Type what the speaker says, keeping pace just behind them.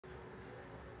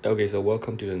Okay, so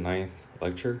welcome to the 9th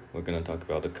lecture. We're going to talk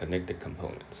about the connected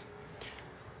components.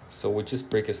 So we just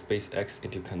break a space X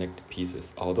into connected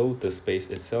pieces, although the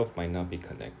space itself might not be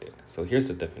connected. So here's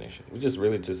the definition. We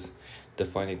just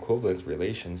define equivalence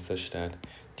relations such that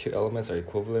two elements are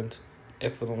equivalent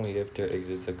if and only if there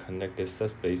exists a connected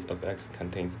subspace of X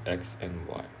contains X and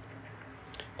Y.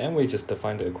 And we just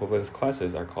define the equivalence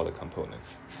classes are called the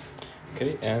components.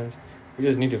 Okay, and we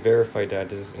just need to verify that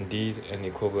this is indeed an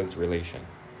equivalence relation.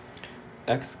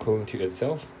 X equivalent to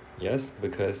itself? Yes,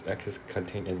 because X is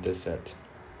contained in this set,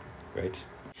 right?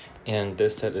 And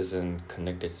this set is in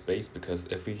connected space because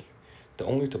the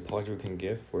only topology we can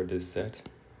give for this set,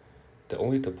 the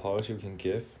only topology we can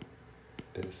give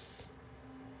is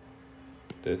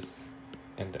this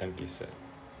and the empty set,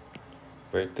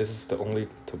 right? This is the only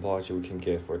topology we can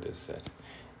give for this set.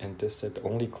 And this set, the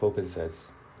only clopin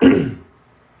sets,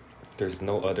 there's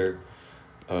no other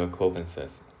clopin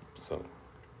sets, so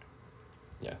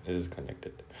yeah, it is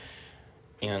connected.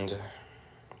 And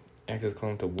X is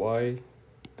equivalent to Y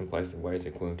implies that Y is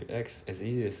equivalent to X. It's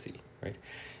easy to see, right?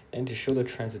 And to show the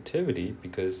transitivity,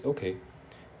 because, okay,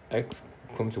 X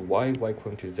equivalent to Y, Y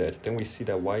equivalent to Z, then we see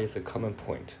that Y is a common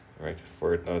point, right,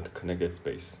 for the connected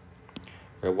space.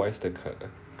 Right, Y is the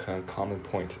common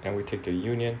point, and we take the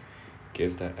union,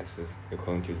 gives that X is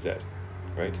equivalent to Z,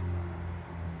 right?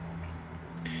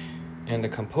 And the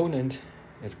component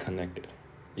is connected.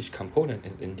 Each component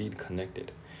is indeed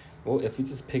connected. Well, if we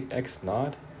just pick X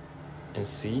naught and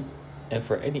C, and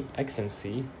for any X and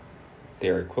C, they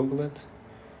are equivalent.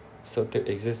 So there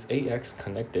exists AX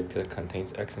connected that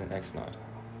contains X and X naught.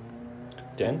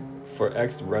 Then, for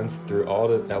X runs through all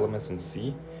the elements in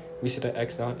C, we see that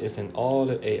X naught is in all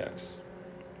the AX.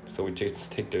 So we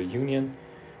just take the union,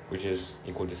 which is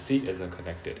equal to C as a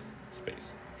connected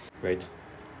space, right?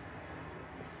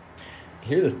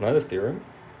 Here's another theorem,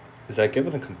 is that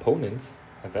given the components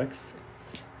of X,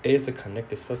 A is a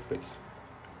connected subspace.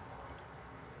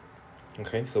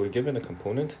 Okay, so we're given a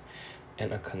component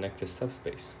and a connected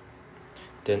subspace.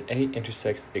 Then A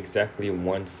intersects exactly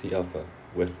one C alpha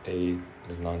with A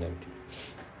is non-empty.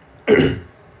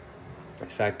 In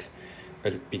fact,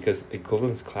 because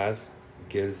equivalence class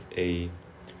gives a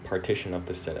partition of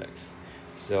the set X.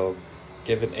 So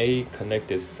given A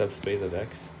connected subspace of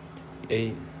X,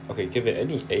 given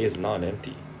any A is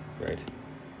non-empty, right?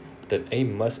 Then A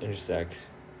must intersect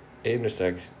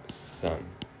some.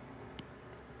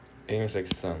 A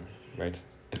intersects some, right?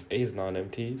 If A is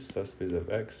non-empty subspace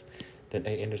of X, then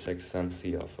A intersects some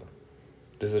C alpha.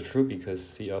 This is true because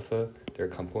C alpha, their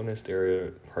components, they're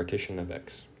a partition of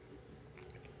X,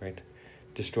 right?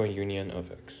 Disjoint union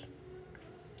of X.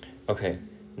 Okay,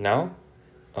 now,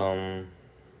 and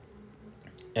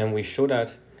we show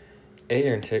that A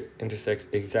intersects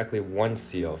exactly one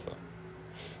C alpha,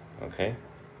 okay?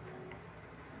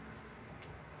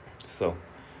 So,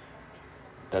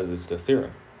 that is the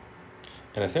theorem.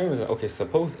 And the theorem is that, okay,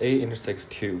 suppose A intersects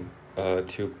two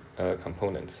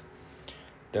components.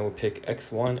 Then we pick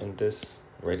x1 and this,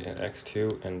 right, and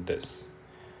x2 and this.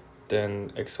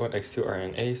 Then x1, x2 are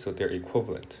in A, so they're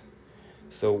equivalent.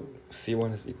 So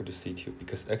C1 is equal to C2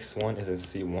 because x1 is in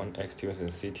C1, x2 is in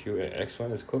C2, and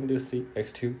x1 is equivalent to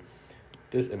x2.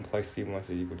 This implies C1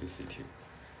 is equal to C2.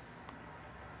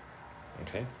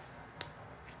 Okay?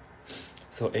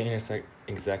 So A intersects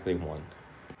exactly 1.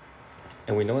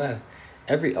 And we know that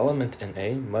every element in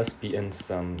A must be in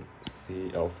some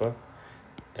C alpha.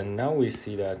 And now we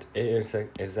see that A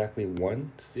intersects exactly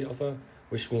 1 C alpha,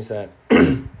 which means that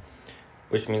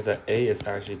A is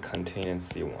actually contained in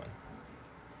C1.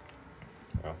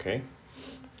 Okay?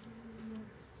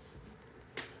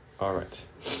 Alright.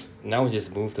 Now we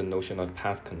just move the notion of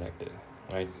path connected.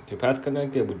 Right? To path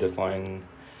connected, we define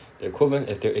the equivalent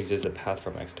if there exists a path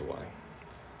from X to Y.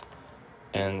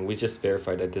 And we just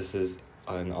verify that this is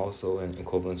also an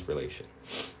equivalence relation.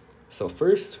 So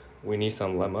first, we need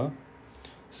some lemma.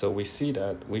 So we see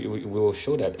that we will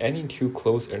show that any two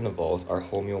closed intervals are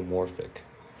homeomorphic.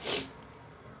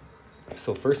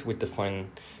 So first we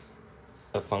define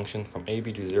a function from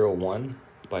AB to 0, 1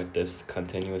 by this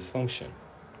continuous function.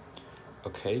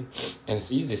 Okay, and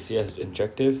it's easy to see as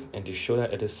injective, and to show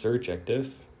that it is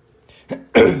surjective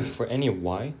for any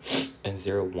y and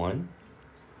 0, 1.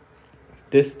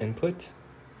 This input,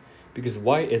 because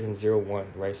y is in 0,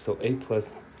 1, right? So a plus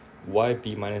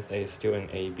yb minus a is still in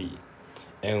ab.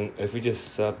 And if we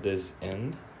just sub this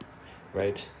in,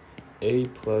 right, a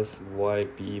plus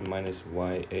yb minus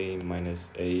ya minus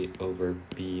a over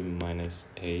b minus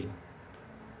a,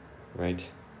 right,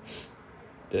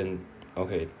 then,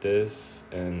 okay, this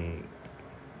and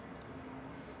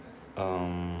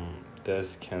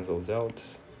this cancels out,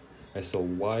 Right, so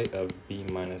y of b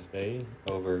minus a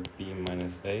over b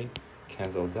minus a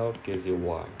cancels out, gives you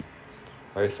y.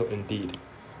 Right, so indeed,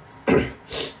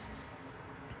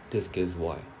 this gives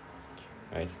y.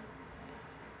 Right,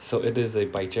 so it is a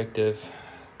bijective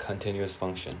continuous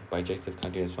function.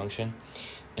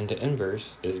 And the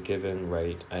inverse is given,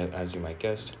 right, as you might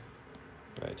guess,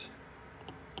 right?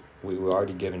 We were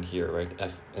already given here, right?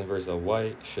 F inverse of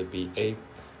y should be a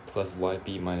plus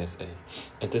yb minus a.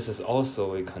 And this is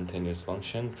also a continuous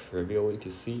function. Trivially to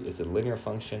see, it's a linear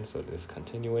function, so it is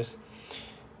continuous.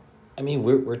 I mean,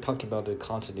 we're talking about the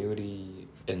continuity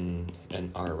in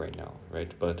R right now,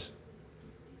 right? But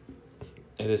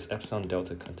it is epsilon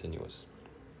delta continuous.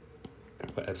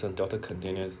 But epsilon delta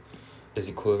continuous is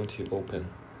equivalent to open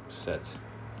set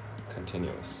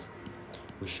continuous.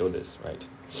 We show this, right?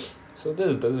 So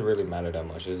this doesn't really matter that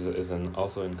much. It's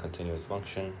also in continuous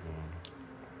function.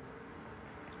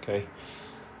 Okay,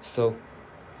 so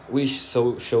we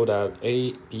show that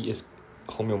A, B is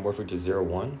homeomorphic to 0,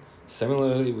 1.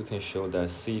 Similarly, we can show that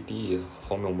CD is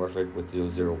homeomorphic with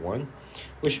 0, 1,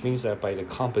 which means that by the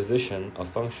composition of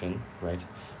function, right?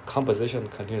 Composition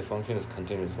of continuous function is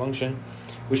continuous function,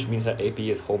 which means that AB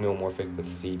is homeomorphic with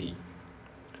CD.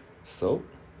 So,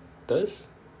 this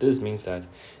means that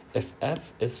if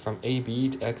f is from AB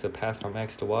to x, a path from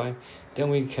x to y,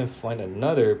 then we can find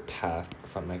another path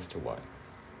from x to y.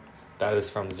 That is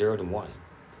from 0 to 1,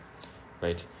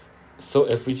 right? So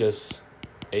if we just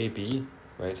AB,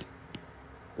 right,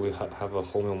 we have a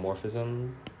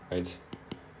homeomorphism, right,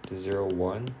 to 0,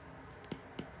 1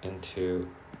 into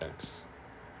x,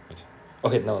 right?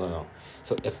 Okay, no.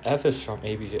 So if f is from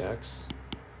AB to x,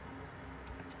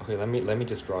 okay, let me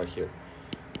just draw it here.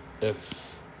 If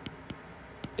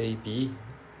AB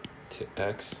to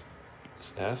x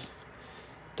is f,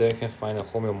 then I can find a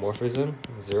homeomorphism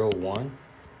 0, 1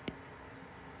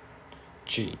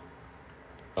 G.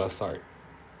 Let's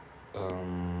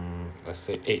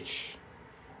say H,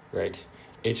 right?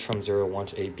 H from 0, 1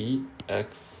 to AB,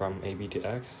 X from AB to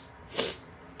X.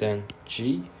 Then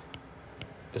G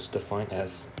is defined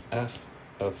as f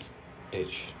of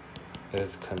H. It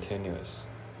is continuous,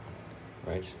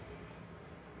 right?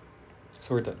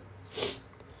 So we're done.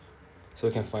 So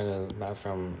we can find a map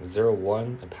from 0,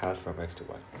 1, a path from X to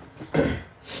Y.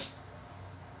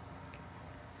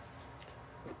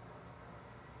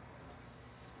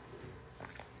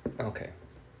 Okay.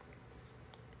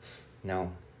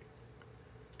 Now,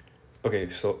 okay,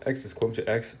 so x is equivalent to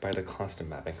x by the constant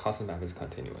map, and constant map is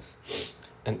continuous.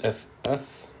 And if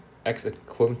x is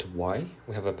equivalent to y,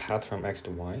 we have a path from x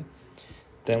to y,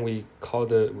 then we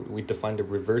define the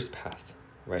reverse path,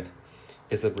 right?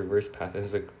 It's a reverse path.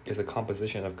 It's a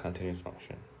composition of continuous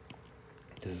function.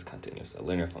 This is continuous. A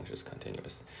linear function is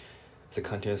continuous. It's a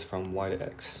continuous from y to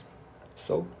x.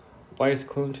 So y is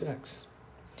equivalent to x.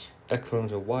 X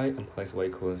equivalent to y implies y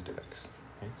equivalent to x,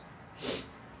 right?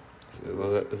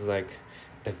 So it's like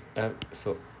if f,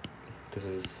 so this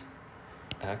is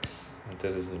x and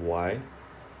this is y.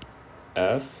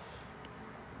 F,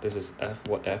 this is f,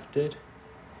 what f did,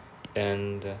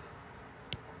 and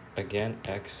again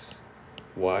x,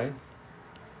 y.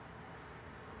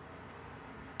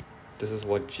 This is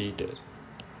what g did,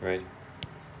 right?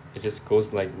 It just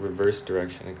goes like reverse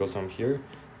direction. It goes from here,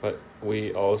 but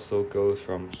we also goes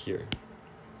from here,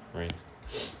 right?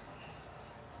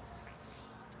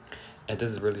 And this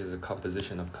is really the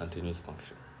composition of continuous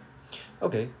function.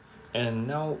 Okay, and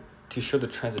now to show the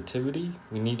transitivity,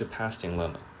 we need the passing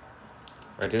lemma.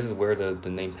 Right, this is where the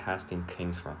name passing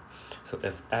came from. So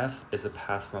if f is a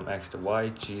path from x to y,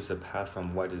 g is a path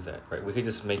from y to z, right? We could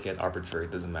just make it arbitrary,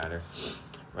 it doesn't matter,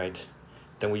 right?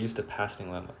 Then we use the passing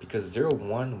lemma because 0,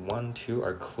 1, 1, 2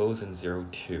 are closed in 0,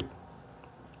 2,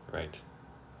 right?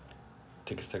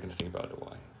 Take a second to think about it,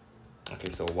 why. Okay,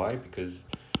 so why? Because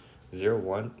 0,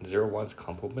 1, 0, 1's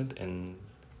complement, and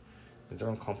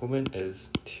 0 complement is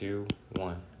 2,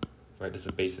 1, right? This is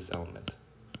a basis element,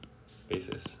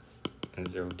 basis, and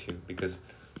 0, 2, because,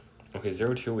 okay,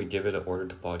 0, 2, we give it an ordered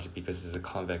topology because it's a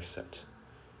convex set,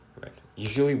 right?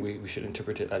 Usually we should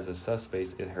interpret it as a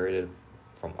subspace inherited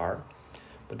from R,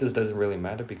 but this doesn't really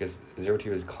matter because 0,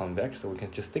 2 is convex, so we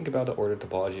can just think about the ordered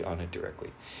topology on it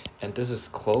directly. And this is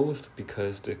closed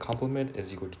because the complement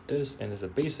is equal to this and is a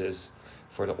basis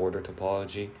for the ordered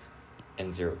topology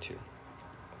in 0, 2.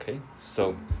 Okay,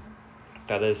 so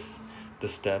that is the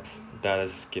steps that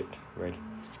is skipped, right?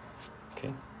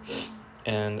 Okay,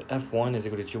 and f1 is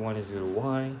equal to g1 is equal to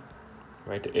y,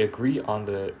 right? They agree on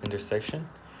the intersection.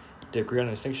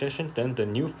 Then the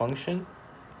new function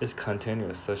is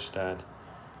continuous such that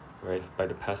right, by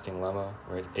the passing lemma,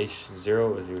 right,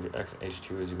 h0 is equal to x,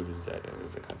 h2 is equal to z,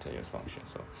 is a continuous function.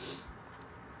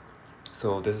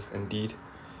 So this is indeed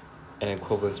an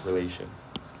equivalence relation.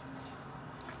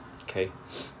 Okay,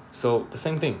 so the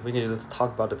same thing, we can just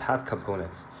talk about the path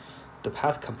components. The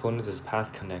path component is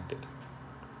path connected.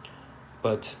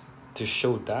 But to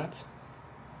show that,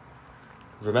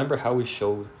 remember how we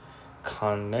showed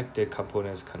connected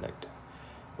components connected,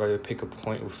 where we pick a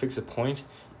point, we fix a point,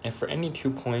 and for any 2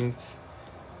 points,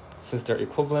 since they're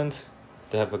equivalent,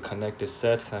 they have a connected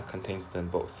set that contains them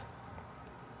both,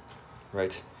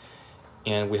 right?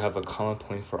 And we have a common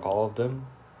point for all of them,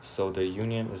 so the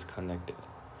union is connected.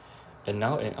 And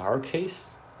now in our case,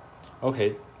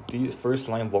 okay, the first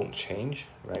line won't change,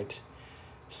 right?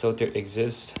 So there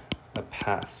exists a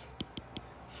path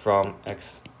from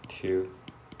x to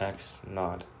x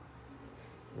naught,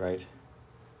 right?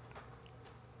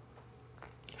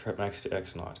 From x to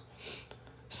x naught.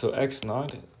 So x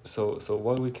naught, so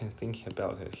what we can think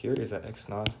about here is that x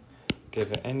naught,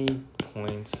 given any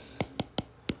points,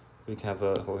 we have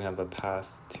a path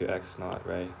to x naught,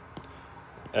 right?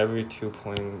 Every 2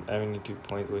 points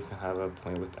we can have a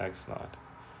point with x naught,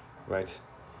 right?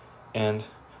 And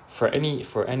for any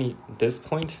this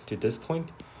point to this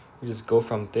point, we just go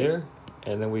from there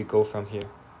and then we go from here,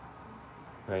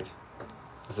 right?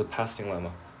 It's a passing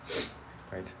lemma,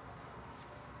 right?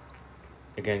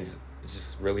 Again, it's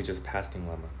just really just passing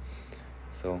lemma.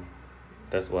 So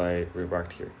that's why we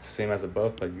marked here. Same as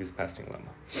above, but use passing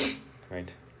lemma,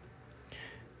 right?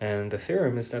 And the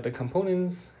theorem is that the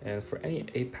components, and for any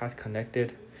a path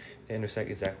connected, they intersect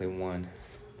exactly 1.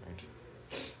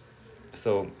 Right?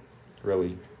 So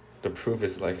really, the proof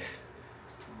is like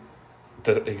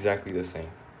exactly the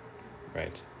same,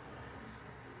 right?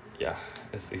 Yeah,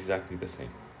 it's exactly the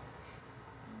same.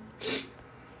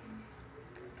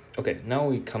 Okay, now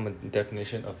we come to the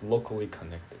definition of locally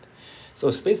connected. So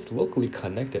a space is locally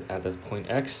connected at the point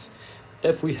x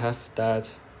if we have that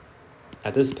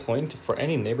at this point, for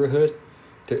any neighborhood,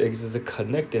 there exists a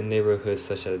connected neighborhood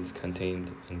such as is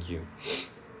contained in U.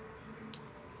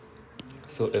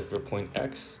 So if for point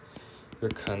x,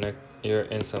 you're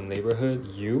in some neighborhood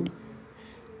U,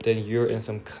 then you're in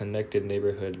some connected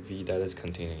neighborhood V that is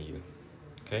contained in U.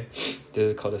 Okay, this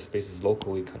is called a space is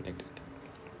locally connected.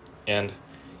 And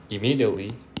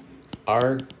immediately,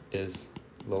 R is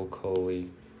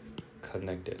locally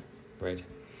connected, right?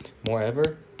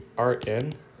 Moreover,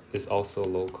 Rn is also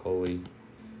locally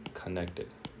connected,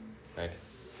 right?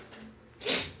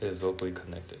 It is locally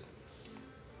connected.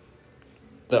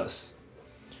 Thus,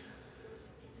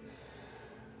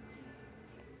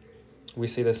 we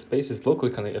say that space is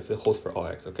locally connected if it holds for all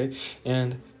x, okay?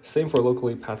 And same for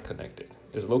locally path connected.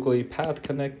 Is locally path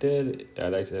connected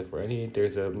at x if for any,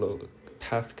 there's a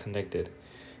path connected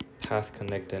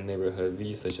neighborhood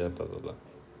V such as blah, blah, blah,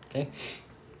 okay?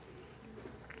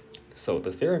 So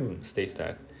the theorem states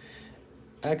that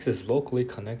x is locally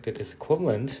connected is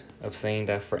equivalent of saying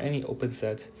that for any open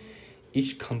set,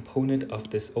 each component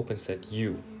of this open set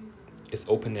U is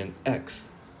open in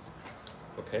X.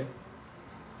 Okay?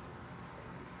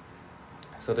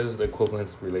 So this is the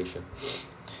equivalence relation.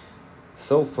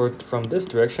 So from this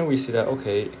direction, we see that,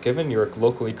 okay, given you're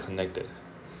locally connected,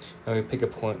 and we pick a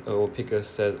point, we'll pick a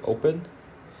set open,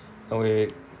 and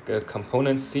we get a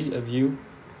component C of U,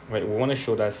 right? We want to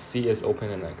show that C is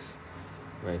open in X,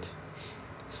 right?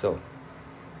 So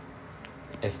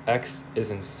if X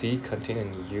is in C contained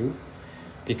in U,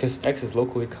 because X is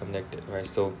locally connected, right?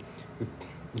 So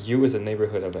U is a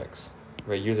neighborhood of X,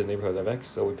 right? U is a neighborhood of X,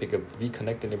 so we pick a V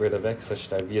connected neighborhood of X such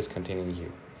that V is contained in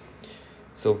U.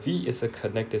 So V is a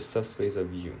connected subspace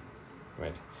of U,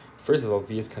 right? First of all,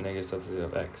 V is connected subspace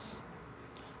of X,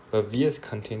 but V is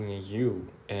contained in U,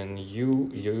 and U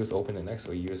is open in X,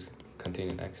 so U is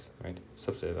contained in X, right?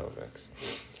 Subset of X.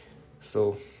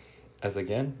 So as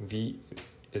again, V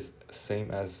is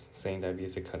same as saying that V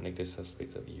is a connected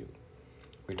subspace of U.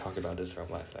 We talked about this from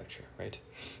last lecture, right?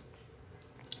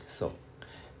 So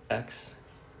X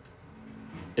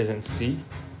is in C,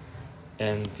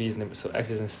 and V is so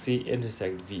X is in C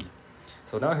intersect V.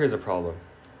 So now here's a problem.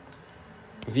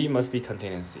 V must be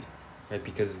contained in C, right?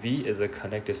 Because V is a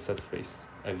connected subspace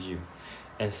of U,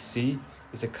 and C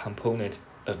is a component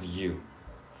of U,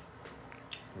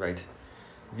 right?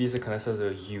 V is a connected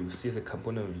subspace of U, C is a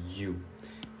component of U,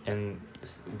 and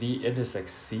V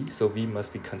intersects C, so V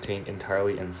must be contained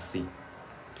entirely in C.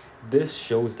 This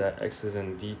shows that X is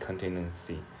in V contained in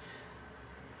C.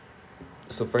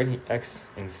 So for any X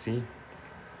in C,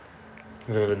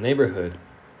 we have a neighborhood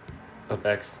of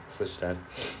X such that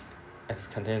X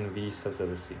contained in V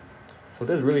subset of C. So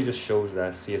this really just shows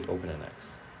that C is open in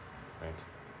X, right?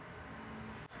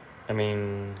 I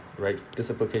mean, right, this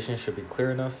application should be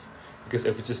clear enough, because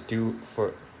if we just do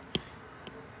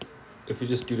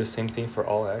the same thing for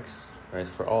all x, right,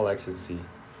 for all x is C.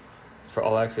 For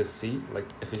all x is C, like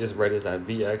if we just write this as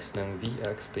Vx, then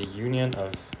Vx, the union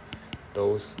of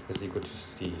those is equal to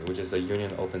C, which is a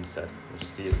union open set, which is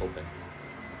C is open.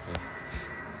 Yes.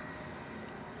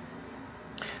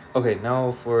 Okay,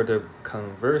 now for the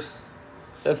converse,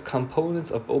 if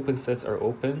components of open sets are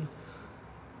open,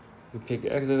 we pick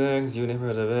x at x, u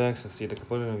neighborhood of x, and see the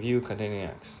component of u containing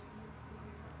x.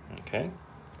 Okay.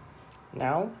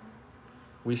 Now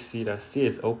we see that C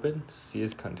is open, C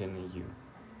is containing u.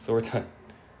 So we're done.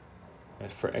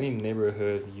 And for any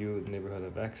neighborhood u neighborhood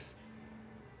of x,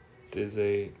 there's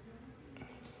a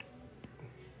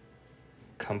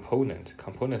component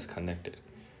is connected,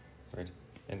 right?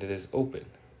 And it is open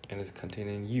and is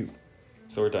containing u.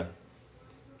 So we're done.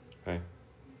 Right?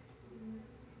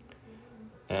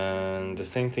 And the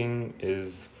same thing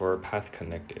is for path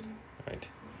connected, right?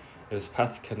 It is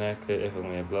path connected if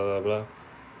only blah blah blah,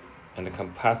 and the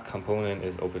path component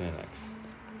is open in X.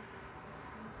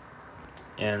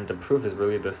 And the proof is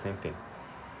really the same thing.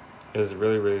 It is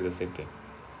really the same thing.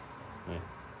 Right?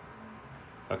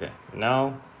 Okay,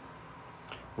 now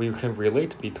we can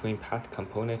relate between path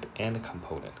component and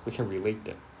component. We can relate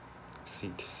them,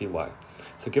 to see why.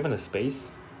 So given a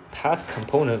space, path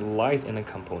component lies in a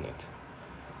component.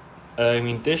 I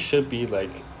mean, this should be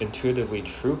like intuitively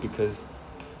true because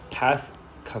path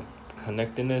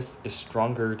connectedness is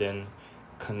stronger than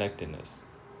connectedness,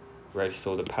 right?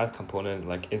 So the path component,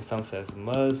 like in some sense,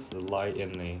 must lie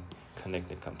in a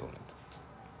connected component.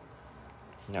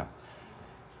 Now,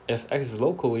 if X is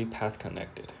locally path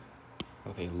connected,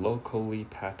 okay, locally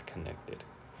path connected,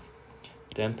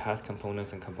 then path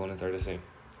components and components are the same.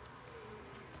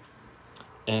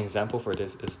 An example for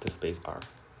this is the space R,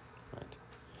 right?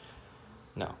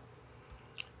 Now,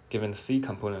 given C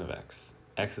component of X,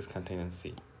 X is contained in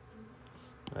C,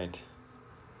 right?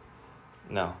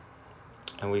 Now,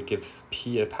 and we give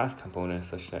P a path component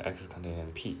such that X is contained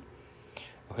in P.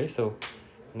 Okay, so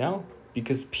now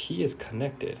because P is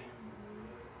connected,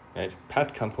 right?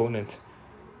 Path component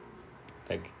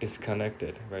like is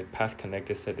connected, right? Path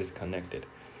connected set is connected.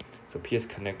 So P is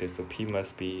connected, so P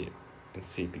must be in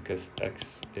C because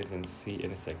X is in C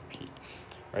intersect P.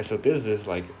 Right, so this is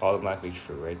like automatically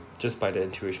true, right? Just by the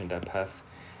intuition that path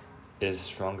is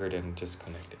stronger than just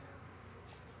connected.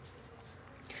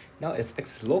 Now, if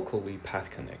X is locally path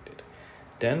connected,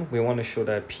 then we want to show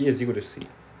that P is equal to C.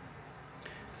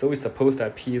 So we suppose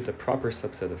that P is a proper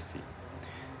subset of C.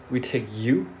 We take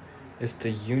U as the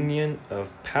union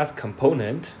of path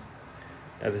component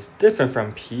that is different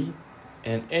from P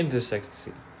and intersects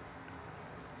C,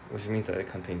 which means that it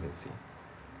contains in C.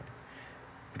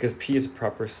 Because P is a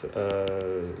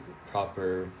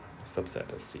proper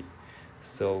subset of C.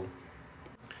 So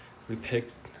we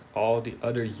pick all the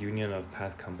other union of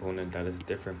path component that is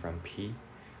different from P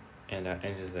and that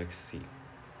intersects C.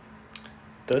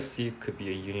 Thus C could be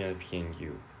a union of P and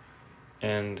U.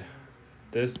 And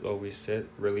this, what we said,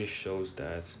 really shows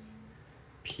that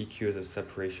PQ is a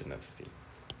separation of C.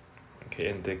 Okay,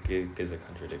 and that gives a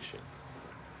contradiction.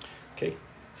 Okay,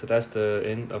 so that's the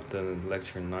end of the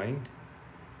lecture 9.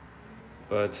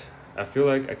 But I feel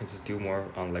like I can just do more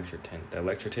on lecture 10. That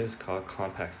lecture 10 is called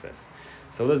compact sets.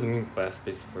 So what does it mean by a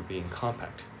space for being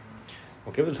compact?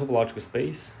 Well, given a topological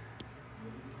space,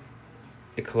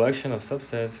 a collection of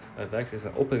subsets of X is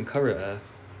an open cover of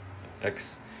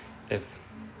X if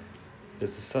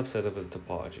it's a subset of a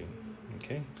topology.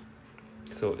 Okay,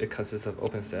 so it consists of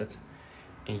open sets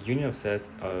and union of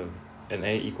sets of an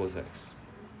A equals X.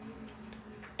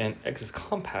 And X is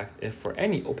compact if for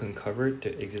any open cover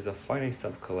there exists a finite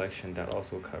subcollection that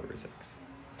also covers X.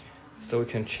 So we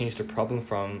can change the problem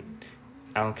from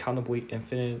uncountably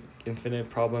infinite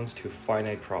problems to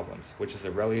finite problems, which is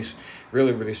a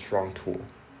really strong tool.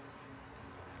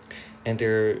 And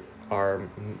there are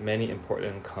many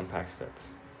important compact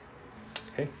sets.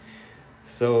 Okay,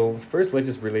 so first let's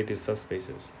just relate these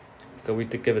subspaces. So we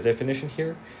give a definition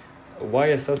here. Y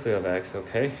is subset of X,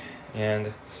 okay,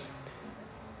 and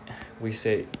we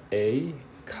say A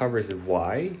covers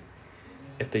Y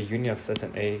if the union of sets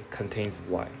in A contains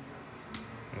Y.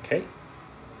 Okay?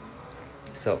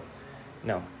 So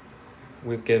now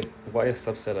we give Y a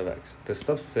subset of X. The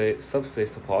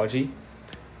subspace topology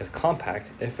is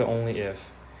compact if and only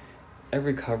if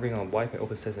every covering on Y by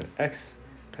open sets in X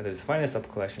contains a finite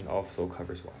subcollection also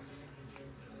covers Y.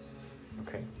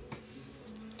 Okay?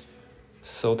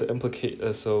 So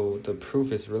the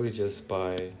proof is really just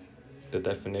by the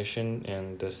definition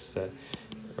and the set,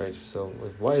 right? So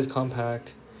if Y is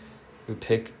compact, we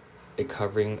pick a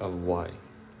covering of y.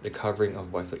 The covering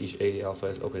of y, so each A alpha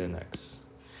is open in X.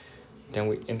 Then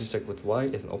we intersect with y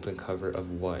is an open cover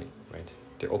of y, right?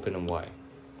 They're open in y.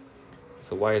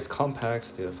 So y is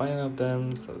compact, the finite of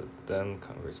them, so then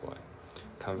covers y.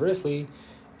 Conversely,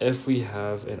 if we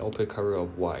have an open cover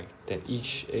of y, then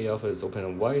each A alpha is open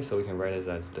in y, so we can write it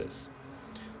as this.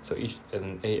 So each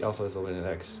an A alpha is open in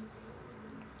X.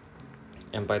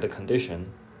 And by the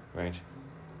condition, right,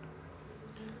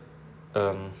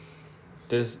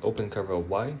 this open cover of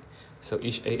y, so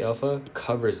each A alpha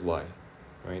covers y,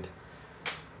 right?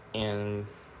 And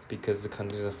because the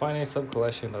condition is finite,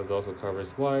 subcollection that also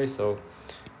covers y, so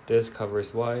this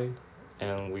covers y,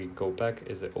 and we go back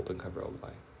is the open cover of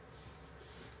y.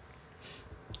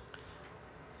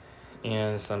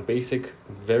 And some basic,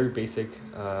 very basic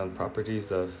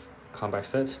properties of compact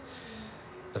set.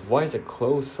 If y is a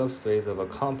closed subspace of a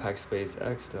compact space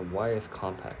X, then y is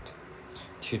compact.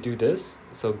 To do this,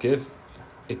 so give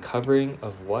a covering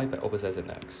of y by open sets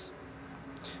in X.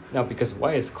 Now, because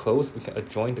y is closed, we can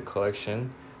adjoin the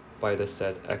collection by the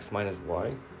set X minus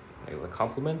y, like the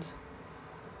complement,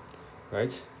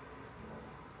 right?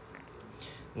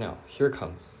 Now, here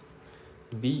comes.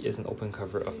 B is an open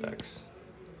cover of X.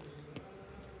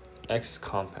 X is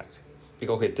compact.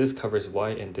 Okay, this covers y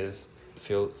and this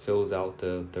fills out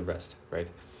the rest, right?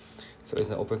 So it's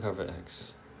an open cover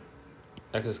X.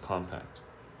 X is compact.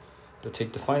 We'll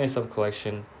take the finite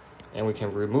subcollection and we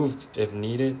can remove, if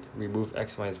needed, remove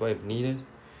X minus y if needed,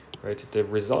 right? The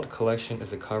result collection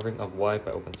is a covering of y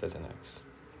by open sets in X.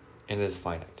 And it is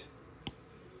finite,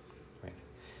 right?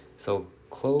 So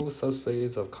closed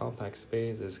subspace of compact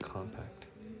space is compact.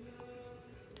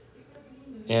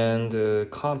 And the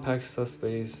compact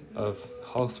subspace of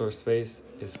Hausdorff space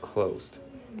is closed.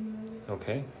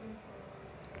 Okay?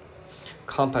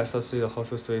 Compact subspace of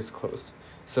Hausdorff space is closed.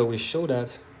 So we just show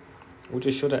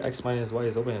that X minus y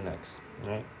is open in X,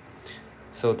 right?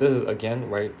 So this is again,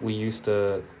 right, we use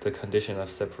the condition of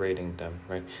separating them,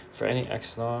 right? For any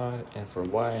X naught and for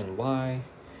y and y,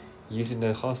 using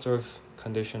the Hausdorff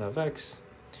condition of X,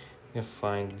 you can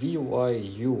find Vy,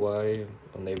 Uy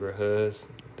neighborhoods,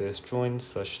 disjoint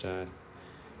such that,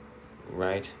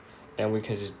 right? And we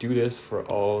can just do this for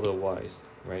all the y's,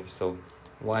 right? So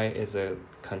y is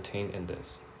contained in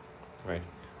this, right?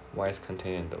 Y is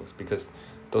contained in those because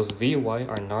those Vy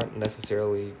are not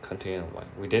necessarily contained in y.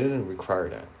 We didn't require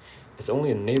that. It's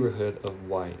only a neighborhood of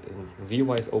y, and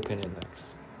Vy is open in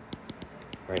X,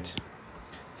 right?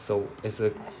 So it's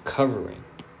a covering,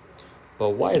 but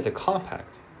y is a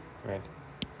compact, right?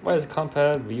 Y is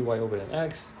compact, Vy open in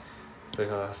X. It's like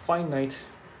a finite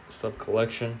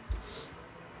subcollection.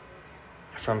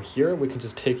 From here, we can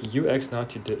just take Ux naught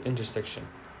to the intersection.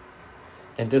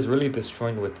 And this really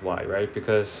disjoint with y, right?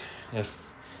 Because if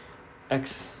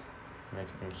X,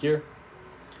 right, in here,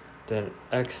 then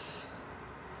X,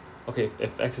 okay,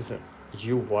 if X is in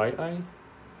Uyi,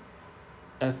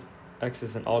 if X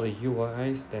is in all the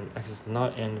Ui's, then X is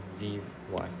not in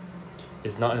Vy.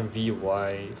 It's not in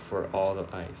Vy for all the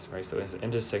i's, right? So it's an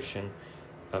intersection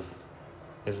of,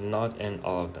 is not in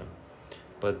all of them.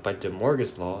 But by De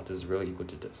Morgan's law, this is really equal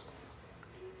to this.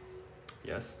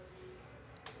 Yes?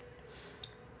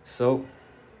 So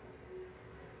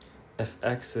if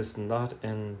X is not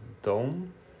in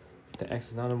dome, then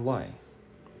X is not in Y,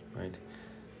 right?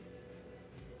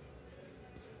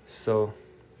 So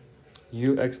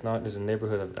Ux naught is a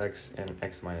neighborhood of X and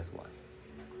X minus Y,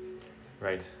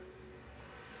 right?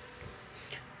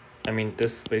 I mean,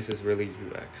 this space is really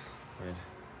Ux, right?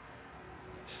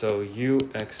 So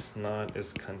Ux naught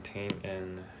is contained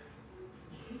in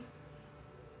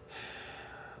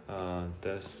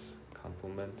this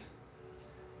complement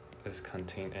is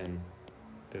contained in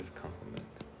this complement,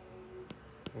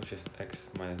 which is X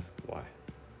minus Y,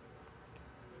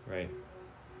 right?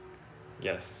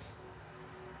 Yes.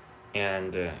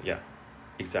 And yeah,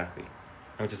 exactly.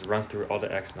 And we just run through all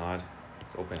the X naught,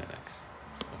 it's open at X,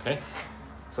 okay?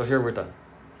 So here we're done.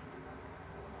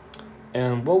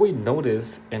 And what we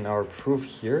notice in our proof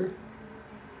here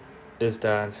is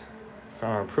that from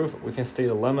our proof, we can state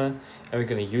a lemma and we're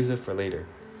going to use it for later.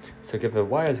 So given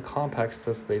Y is a compact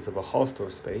subspace of a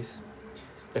Hausdorff space,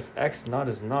 if X naught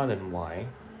is not in Y,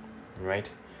 right?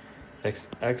 X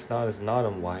naught is not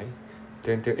in Y,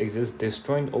 then there exists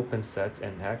disjoint open sets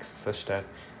in X such that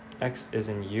X is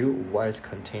in U, Y is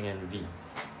contained in V.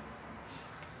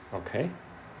 Okay?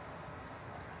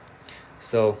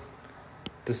 So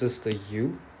this is the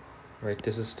U, right?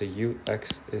 This is the U,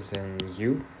 X is in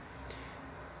U.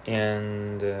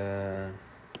 And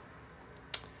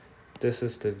this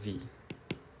is the V,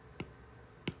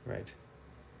 right?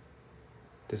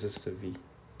 This is the V.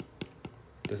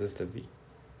 This is the V,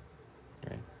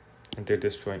 right? And they're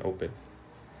disjoint open.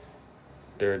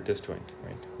 They're disjoint,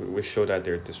 right? We show that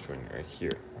they're disjoint right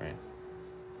here, right?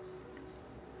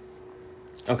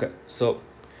 Okay, so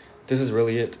this is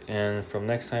really it. And from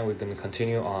next time, we're going to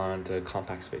continue on the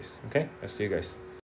compact space. Okay, I'll see you guys.